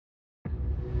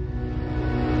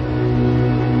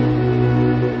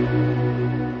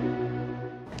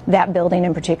That building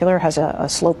in particular has a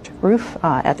sloped roof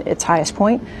at its highest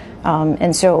point.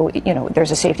 And so,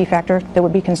 there's a safety factor that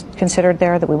would be considered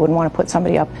there, that we wouldn't want to put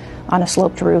somebody up on a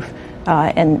sloped roof.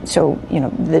 And so,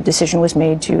 the decision was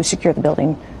made to secure the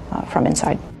building from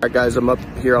inside. All right, guys, I'm up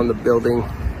here on the building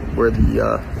where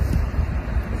the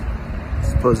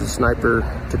supposed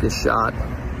sniper took his shot.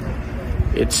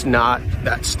 It's not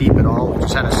that steep at all. We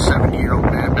just had a 70-year-old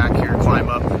man back here climb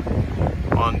up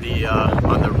on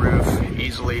the roof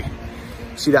easily.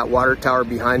 See that water tower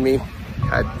behind me?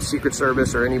 Had Secret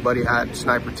Service or anybody had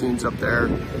sniper teams up there,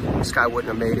 this guy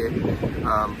wouldn't have made it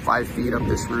 5 feet up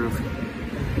this roof.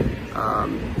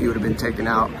 He would have been taken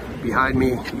out. Behind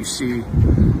me, you see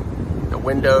the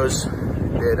windows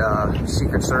that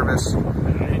Secret Service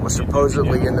was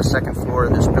supposedly in the second floor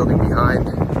of this building behind.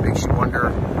 It makes you wonder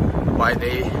why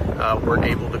they weren't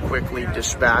able to quickly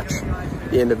dispatch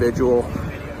the individual.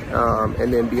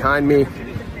 And then behind me,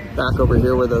 back over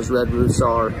here where those red roofs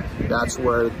are, that's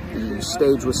where the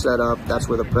stage was set up. That's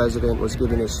where the president was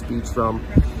giving his speech from.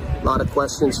 A lot of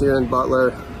questions here in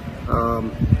Butler,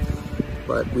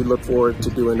 but we look forward to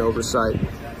doing oversight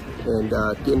and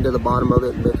getting to the bottom of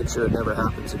it and making sure it never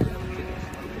happens again.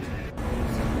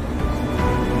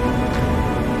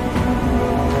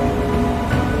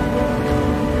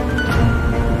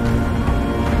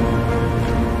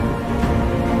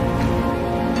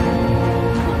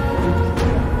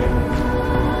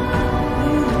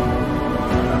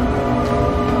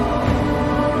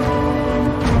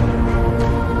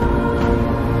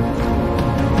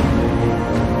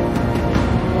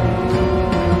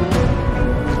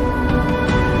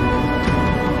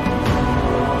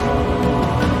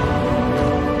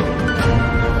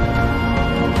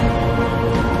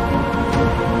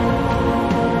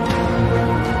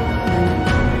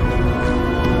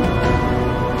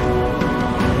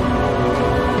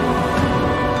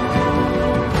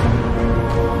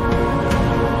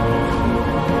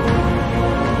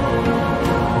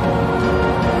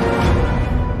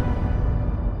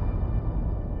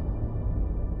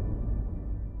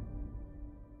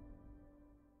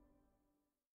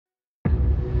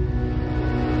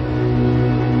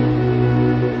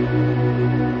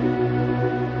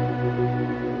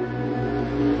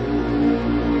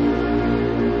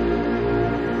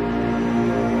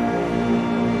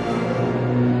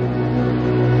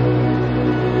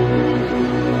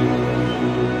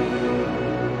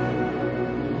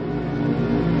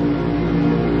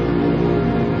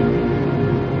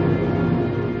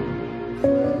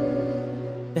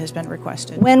 Has been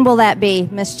requested. When will that be,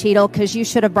 Ms. Cheatle? Because you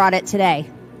should have brought it today.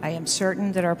 I am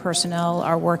certain that our personnel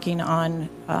are working on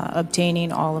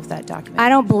obtaining all of that document. I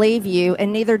don't believe you,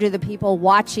 and neither do the people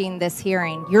watching this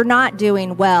hearing. You're not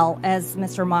doing well, as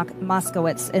Mr.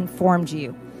 Moskowitz informed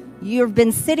you. You've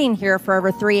been sitting here for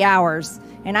over 3 hours,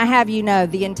 and I have you know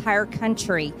the entire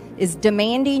country is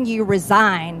demanding you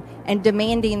resign and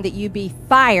demanding that you be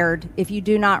fired if you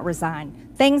do not resign.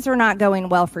 Things are not going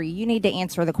well for you. You need to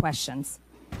answer the questions.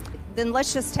 Then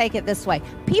let's just take it this way.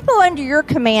 People under your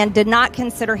command did not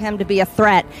consider him to be a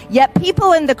threat, yet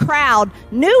people in the crowd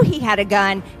knew he had a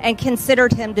gun and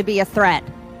considered him to be a threat.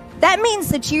 That means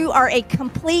that you are a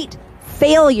complete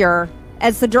failure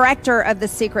as the director of the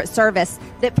Secret Service,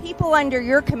 that people under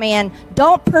your command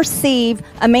don't perceive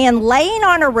a man laying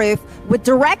on a roof with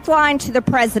direct line to the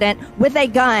president with a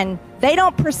gun. They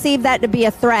don't perceive that to be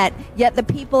a threat, yet the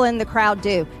people in the crowd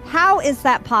do. How is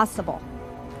that possible?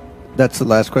 That's the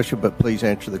last question, but please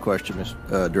answer the question, Ms.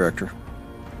 Director.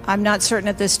 I'm not certain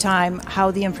at this time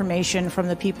how the information from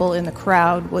the people in the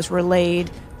crowd was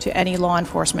relayed to any law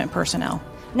enforcement personnel.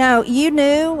 No, you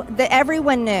knew, that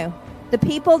everyone knew. The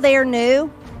people there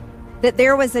knew that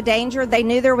there was a danger. They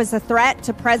knew there was a threat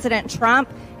to President Trump,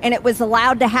 and it was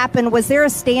allowed to happen. Was there a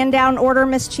stand-down order,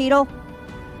 Ms. Cheatle?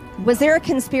 Was there a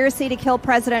conspiracy to kill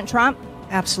President Trump?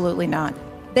 Absolutely not.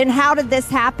 Then how did this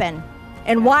happen?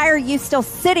 And why are you still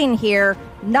sitting here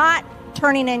not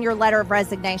turning in your letter of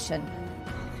resignation?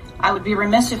 I would be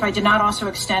remiss if I did not also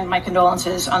extend my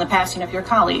condolences on the passing of your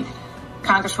colleague,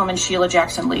 Congresswoman Sheila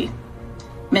Jackson Lee.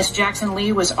 Ms. Jackson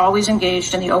Lee was always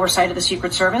engaged in the oversight of the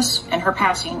Secret Service, and her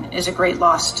passing is a great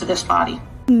loss to this body.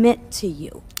 Admit to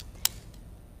you,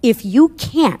 if you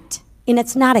can't, and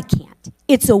it's not a can't,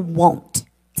 it's a won't.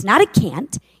 It's not a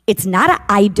can't. It's not a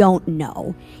I don't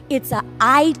know. It's a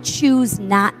I choose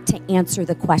not to answer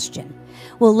the question.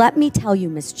 Well, let me tell you,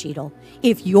 Ms. Cheatle,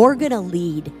 if you're going to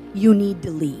lead, you need to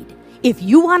lead. If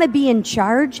you want to be in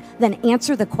charge, then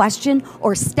answer the question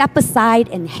or step aside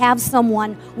and have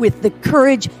someone with the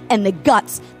courage and the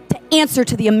guts to answer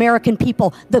to the American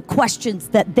people the questions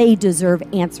that they deserve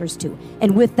answers to.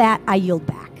 And with that, I yield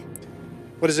back.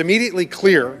 What is immediately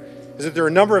clear is that there are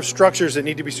a number of structures that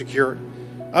need to be secured.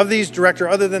 Of these, Director,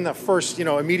 other than the first,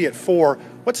 immediate 4,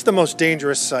 what's the most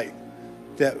dangerous site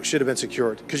that should have been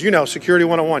secured? Because Security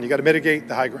 101, you got to mitigate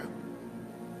the high ground.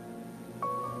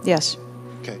 Yes.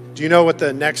 Okay. Do you know what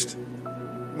the next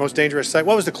most dangerous site,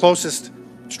 what was the closest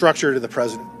structure to the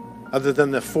president, other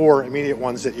than the 4 immediate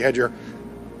ones that you had your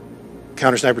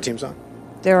counter sniper teams on?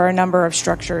 There are a number of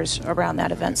structures around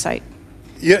that event site.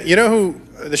 You know who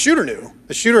the shooter knew?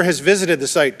 The shooter has visited the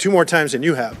site 2 more times than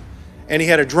you have, and he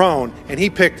had a drone, and he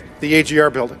picked the AGR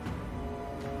building.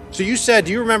 So you said,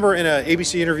 do you remember in an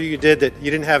ABC interview you did that you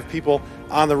didn't have people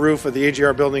on the roof of the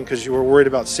AGR building because you were worried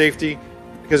about safety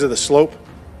because of the slope?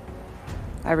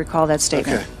 I recall that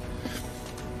statement. Okay.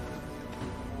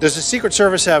 Does the Secret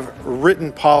Service have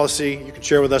written policy you can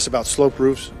share with us about slope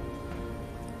roofs?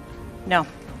 No.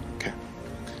 Okay.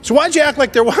 So why'd you act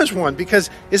like there was one?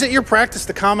 Because isn't your practice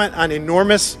to comment on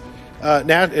enormous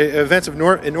events of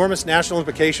enormous national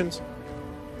implications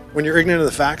when you're ignorant of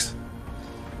the facts?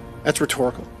 That's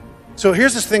rhetorical. So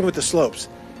here's this thing with the slopes.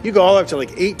 You go all up to like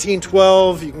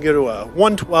 1812, you can go to a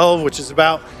 112, which is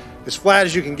about as flat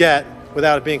as you can get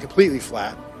without it being completely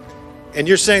flat. And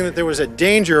you're saying that there was a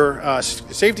danger,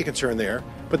 safety concern there.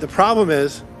 But the problem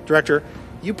is, Director,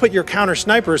 you put your counter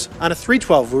snipers on a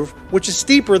 312 roof, which is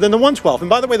steeper than the 112. And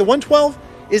by the way, the 112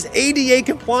 is ADA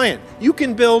compliant. You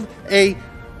can build a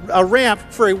ramp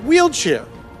for a wheelchair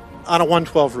on a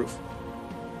 112 roof.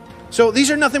 So these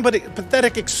are nothing but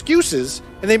pathetic excuses,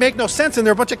 and they make no sense, and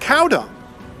they're a bunch of cow dung.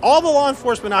 All the law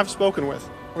enforcement I've spoken with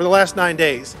over the last 9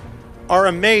 days are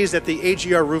amazed that the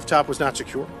AGR rooftop was not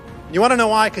secure. You want to know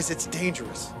why? Because it's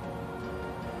dangerous.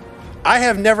 I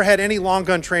have never had any long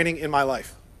gun training in my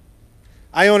life.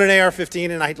 I own an AR-15,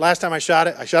 and last time I shot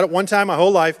it one time my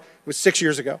whole life. It was 6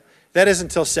 years ago. That is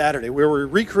until Saturday, where we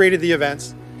recreated the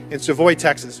events in Savoy,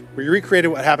 Texas. We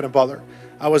recreated what happened in Butler.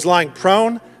 I was lying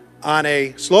prone on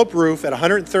a sloped roof at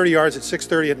 130 yards at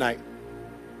 6:30 at night.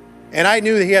 And I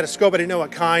knew that he had a scope. I didn't know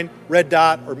what kind, red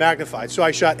dot or magnified. So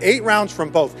I shot 8 rounds from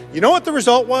both. You know what the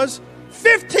result was?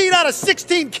 15 out of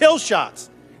 16 kill shots.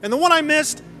 And the one I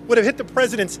missed would have hit the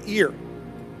president's ear.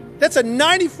 That's a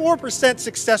 94%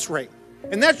 success rate.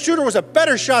 And that shooter was a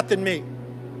better shot than me.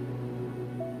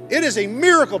 It is a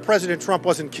miracle President Trump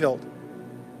wasn't killed.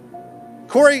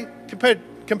 Corey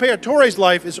Compatore's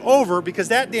life is over because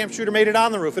that damn shooter made it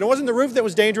on the roof. And it wasn't the roof that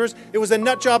was dangerous. It was the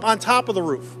nut job on top of the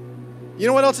roof. You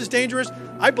know what else is dangerous?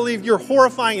 I believe your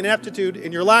horrifying ineptitude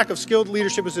and your lack of skilled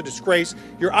leadership is a disgrace.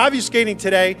 Your obfuscating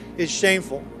today is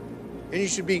shameful. And you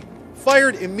should be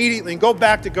fired immediately and go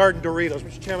back to Garden Doritos.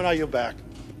 Mr. Chairman, I yield back.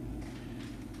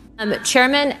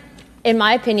 Chairman, in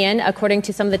my opinion, according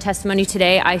to some of the testimony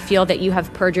today, I feel that you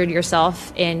have perjured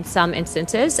yourself in some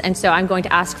instances. And so I'm going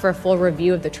to ask for a full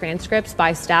review of the transcripts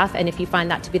by staff. And if you find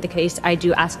that to be the case, I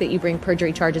do ask that you bring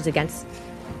perjury charges against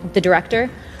the director.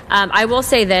 I will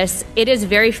say this, it is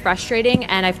very frustrating,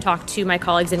 and I've talked to my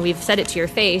colleagues and we've said it to your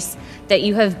face, that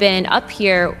you have been up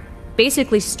here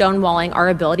basically stonewalling our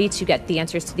ability to get the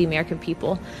answers to the American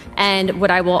people. And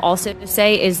what I will also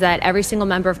say is that every single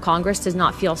member of Congress does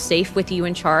not feel safe with you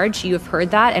in charge. You have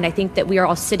heard that, and I think that we are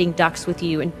all sitting ducks with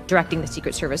you in directing the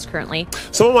Secret Service currently.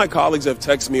 Some of my colleagues have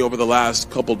texted me over the last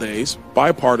couple days,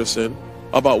 bipartisan,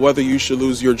 about whether you should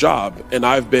lose your job, and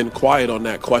I've been quiet on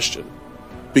that question,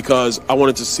 because I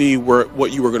wanted to see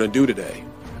what you were going to do today.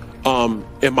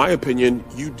 In my opinion,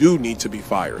 you do need to be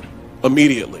fired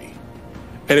immediately.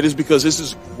 And it is because this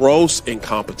is gross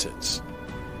incompetence.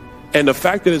 And the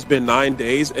fact that it's been 9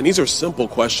 days, and these are simple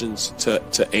questions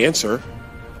to answer.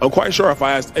 I'm quite sure if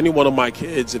I asked any one of my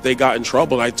kids if they got in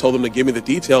trouble and I told them to give me the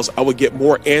details, I would get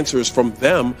more answers from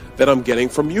them than I'm getting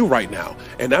from you right now.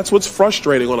 And that's what's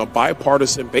frustrating on a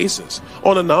bipartisan basis,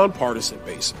 on a nonpartisan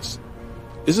basis.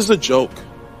 This is a joke.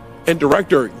 And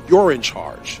Director, you're in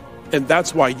charge, and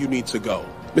that's why you need to go.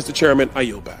 Mr. Chairman, I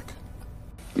yield back.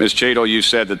 Ms. Cheatle, you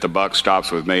said that the buck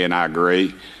stops with me, and I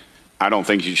agree. I don't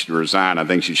think you should resign. I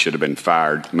think you should have been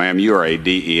fired. Ma'am, you are a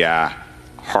DEI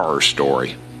horror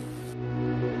story.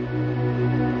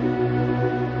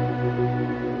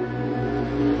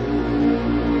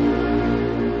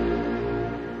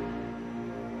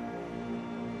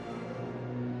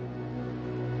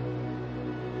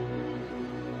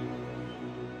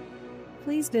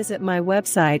 Please visit my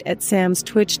website at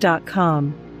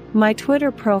samstwitch.com. My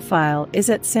Twitter profile is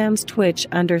at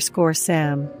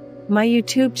samstwitch_Sam. My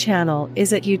YouTube channel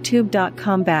is at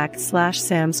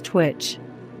youtube.com/samstwitch.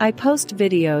 I post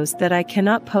videos that I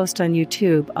cannot post on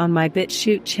YouTube on my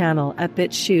BitChute channel at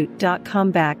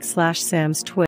bitchute.com/samstwitch.